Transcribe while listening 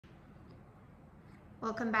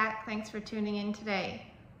Welcome back. Thanks for tuning in today.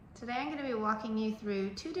 Today I'm going to be walking you through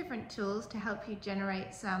two different tools to help you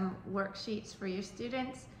generate some worksheets for your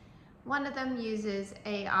students. One of them uses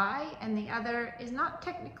AI and the other is not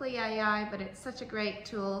technically AI, but it's such a great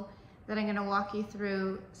tool that I'm going to walk you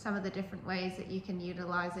through some of the different ways that you can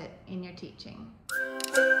utilize it in your teaching.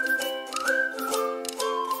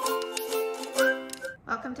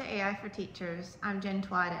 Welcome to AI for Teachers. I'm Jen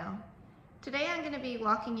Twidell. Today I'm going to be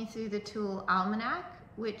walking you through the tool Almanac,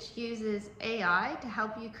 which uses AI to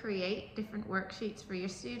help you create different worksheets for your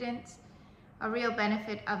students. A real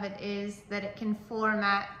benefit of it is that it can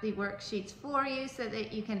format the worksheets for you so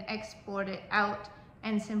that you can export it out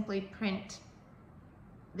and simply print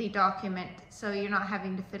the document so you're not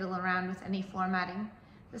having to fiddle around with any formatting.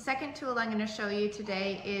 The second tool I'm going to show you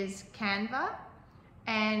today is Canva,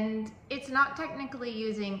 and it's not technically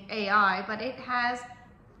using AI, but it has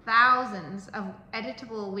thousands of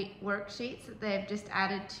editable worksheets that they've just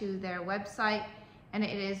added to their website, and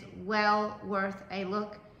it is well worth a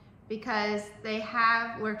look because they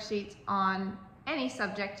have worksheets on any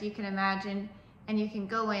subject you can imagine, and you can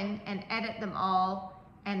go in and edit them all,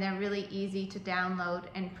 and they're really easy to download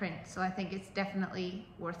and print. So I think it's definitely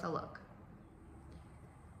worth a look.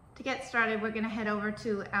 To get started, we're going to head over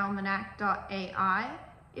to Almanak.AI.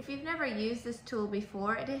 If you've never used this tool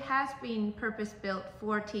before, it has been purpose-built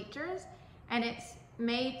for teachers, and it's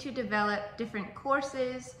made to develop different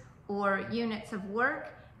courses or units of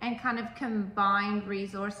work and kind of combine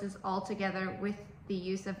resources all together with the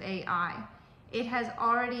use of AI. It has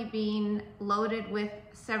already been loaded with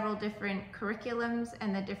several different curriculums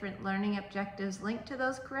and the different learning objectives linked to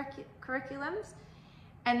those curriculums.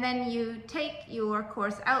 And then you take your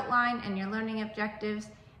course outline and your learning objectives,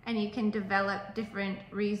 and you can develop different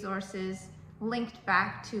resources linked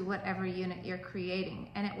back to whatever unit you're creating.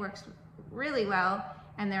 And it works really well,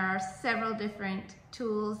 and there are several different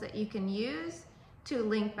tools that you can use to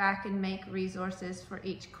link back and make resources for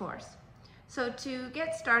each course. So to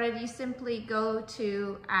get started, you simply go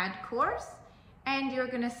to Add Course, and you're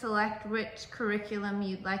going to select which curriculum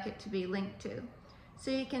you'd like it to be linked to. So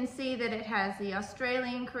you can see that it has the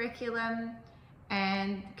Australian curriculum,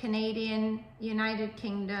 and Canadian, United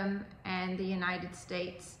Kingdom, and the United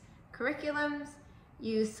States curriculums.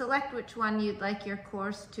 You select which one you'd like your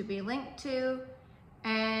course to be linked to,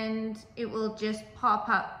 and it will just pop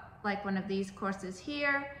up like one of these courses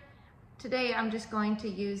here. Today I'm just going to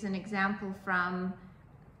use an example from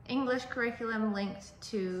English curriculum linked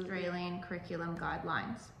to Australian curriculum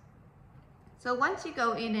guidelines. So once you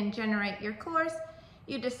go in and generate your course,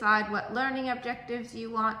 you decide what learning objectives you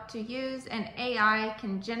want to use, and AI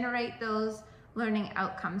can generate those learning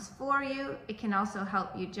outcomes for you. It can also help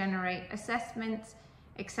you generate assessments,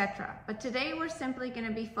 etc. But today we're simply going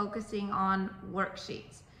to be focusing on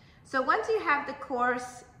worksheets. So once you have the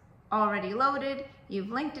course already loaded, you've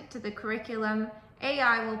linked it to the curriculum,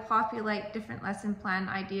 AI will populate different lesson plan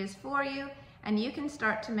ideas for you, and you can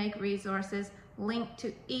start to make resources linked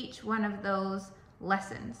to each one of those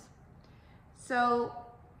lessons. So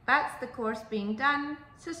that's the course being done.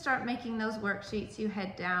 To start making those worksheets, you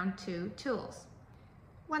head down to Tools.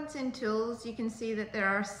 Once in Tools, you can see that there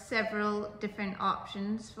are several different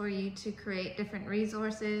options for you to create different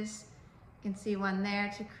resources. You can see one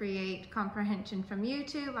there to create comprehension from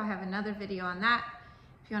YouTube. I have another video on that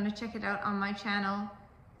if you want to check it out on my channel.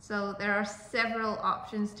 So there are several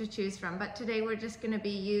options to choose from, but today we're just going to be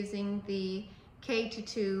using the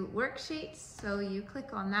K-2 worksheets. So you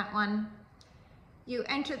click on that one. You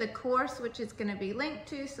enter the course which it's going to be linked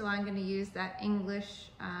to, so I'm going to use that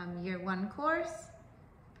English Year 1 course.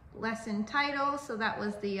 Lesson title, so that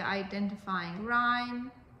was the identifying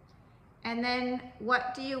rhyme. And then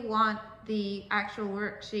what do you want the actual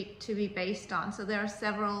worksheet to be based on? So there are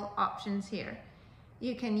several options here.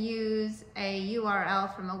 You can use a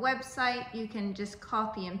URL from a website, you can just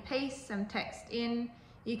copy and paste some text in,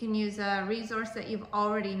 you can use a resource that you've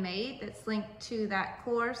already made that's linked to that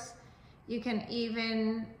course. You can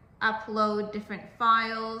even upload different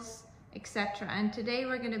files, etc. And today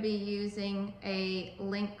we're going to be using a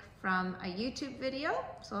link from a YouTube video,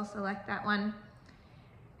 so I'll select that one.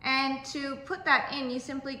 And to put that in, you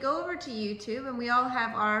simply go over to YouTube, and we all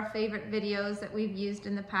have our favorite videos that we've used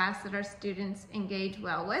in the past that our students engage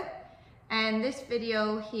well with. And this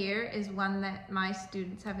video here is one that my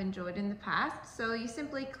students have enjoyed in the past. So you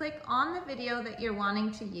simply click on the video that you're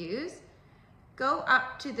wanting to use, go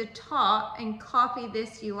up to the top and copy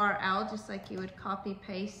this URL just like you would copy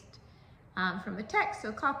paste from a text.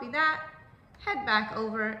 So copy that, head back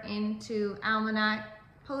over into Almanac,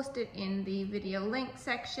 post it in the video link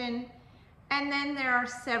section, and then there are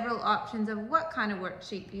several options of what kind of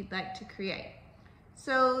worksheet you'd like to create.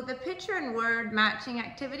 So the picture and word matching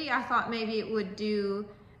activity, I thought maybe it would do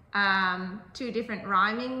 2 different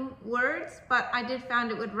rhyming words, but I did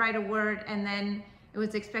find it would write a word and then it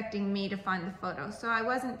was expecting me to find the photo. So I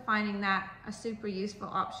wasn't finding that a super useful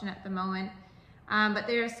option at the moment. But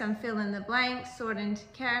there's some fill in the blanks, sort into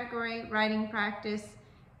category, writing practice,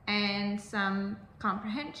 and some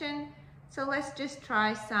comprehension. So let's just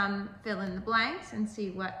try some fill in the blanks and see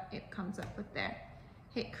what it comes up with there.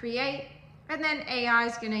 Hit create, and then AI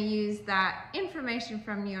is going to use that information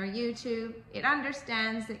from your YouTube. It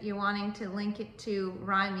understands that you're wanting to link it to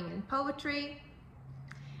rhyming and poetry,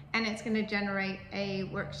 and it's going to generate a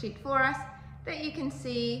worksheet for us that you can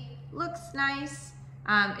see looks nice.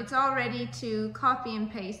 It's all ready to copy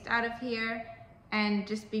and paste out of here and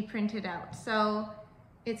just be printed out. So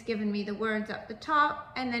it's given me the words up the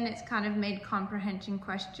top, and then it's kind of made comprehension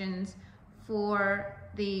questions for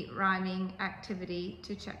the rhyming activity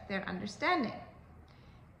to check their understanding.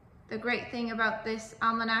 The great thing about this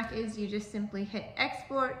almanac is you just simply hit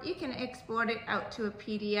export. You can export it out to a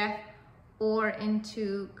PDF or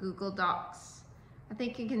into Google Docs. I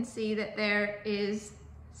think you can see that there is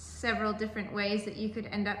several different ways that you could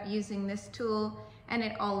end up using this tool, and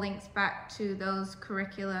it all links back to those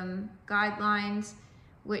curriculum guidelines,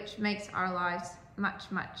 which makes our lives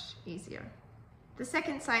much, much easier. The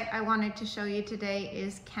second site I wanted to show you today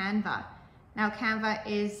is Canva. Now, Canva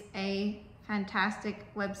is a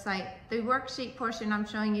fantastic website. The worksheet portion I'm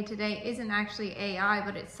showing you today isn't actually AI,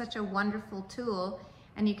 but it's such a wonderful tool,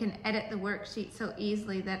 and you can edit the worksheet so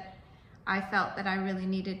easily that I felt that I really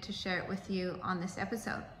needed to share it with you on this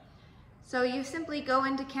episode. So you simply go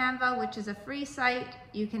into Canva, which is a free site.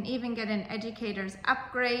 You can even get an educator's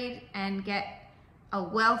upgrade and get a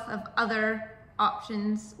wealth of other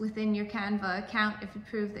options within your Canva account if you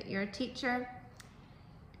prove that you're a teacher.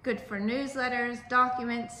 Good for newsletters,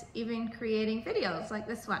 documents, even creating videos like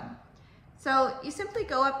this one. So you simply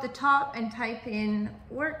go up the top and type in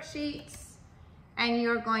worksheets, and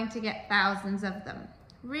you're going to get thousands of them.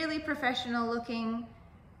 Really professional looking,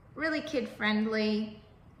 really kid friendly.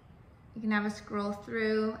 You can have a scroll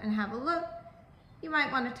through and have a look. You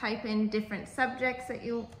might want to type in different subjects that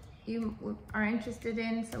you are interested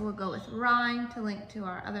in. So we'll go with rhyme to link to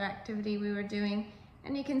our other activity we were doing.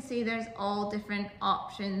 And you can see there's all different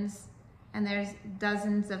options, and there's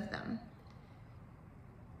dozens of them.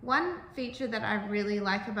 One feature that I really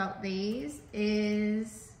like about these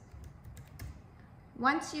is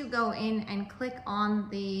once you go in and click on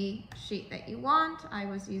the sheet that you want, I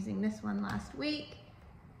was using this one last week,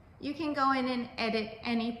 you can go in and edit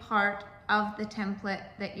any part of the template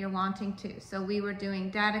that you're wanting to. So we were doing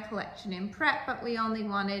data collection in prep, but we only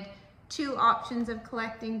wanted 2 options of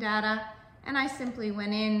collecting data. And I simply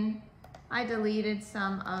went in, I deleted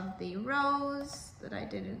some of the rows that I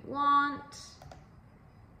didn't want,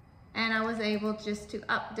 and I was able just to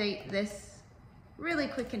update this really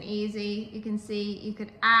quick and easy. You can see you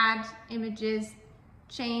could add images,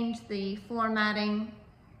 change the formatting.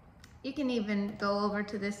 You can even go over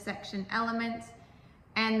to this section, elements,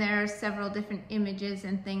 and there are several different images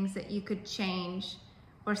and things that you could change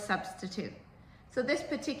or substitute. So this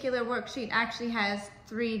particular worksheet actually has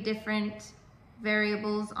 3 different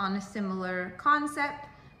variables on a similar concept.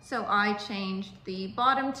 So I changed the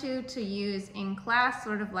bottom 2 to use in class,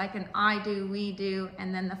 sort of like an I do, we do,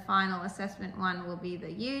 and then the final assessment one will be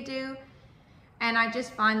the you do. And I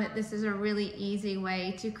just find that this is a really easy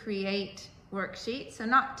way to create worksheets. So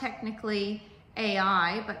not technically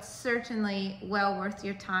AI, but certainly well worth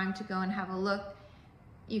your time to go and have a look.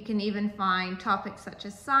 You can even find topics such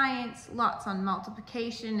as science, lots on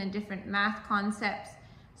multiplication and different math concepts.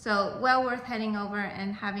 So well worth heading over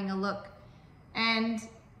and having a look. And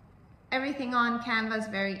everything on Canva is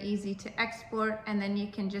very easy to export, and then you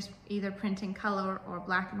can just either print in color or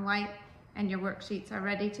black and white, and your worksheets are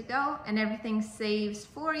ready to go, and everything saves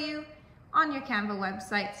for you on your Canva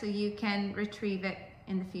website so you can retrieve it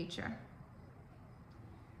in the future.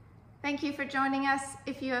 Thank you for joining us.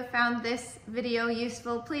 If you have found this video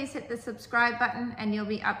useful, please hit the subscribe button and you'll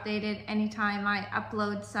be updated anytime I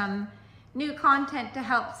upload some new content to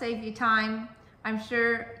help save you time. I'm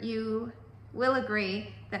sure you will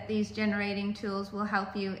agree that these generating tools will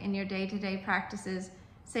help you in your day-to-day practices,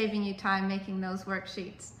 saving you time making those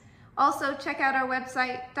worksheets. Also, check out our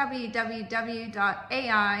website,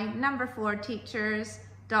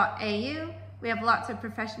 www.ai4teachers.au. We have lots of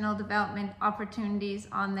professional development opportunities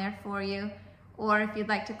on there for you. Or if you'd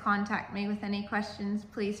like to contact me with any questions,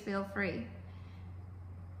 please feel free.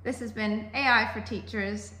 This has been AI for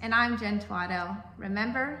Teachers, and I'm Jen Twaddell.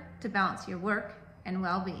 Remember to balance your work and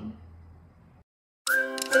well-being.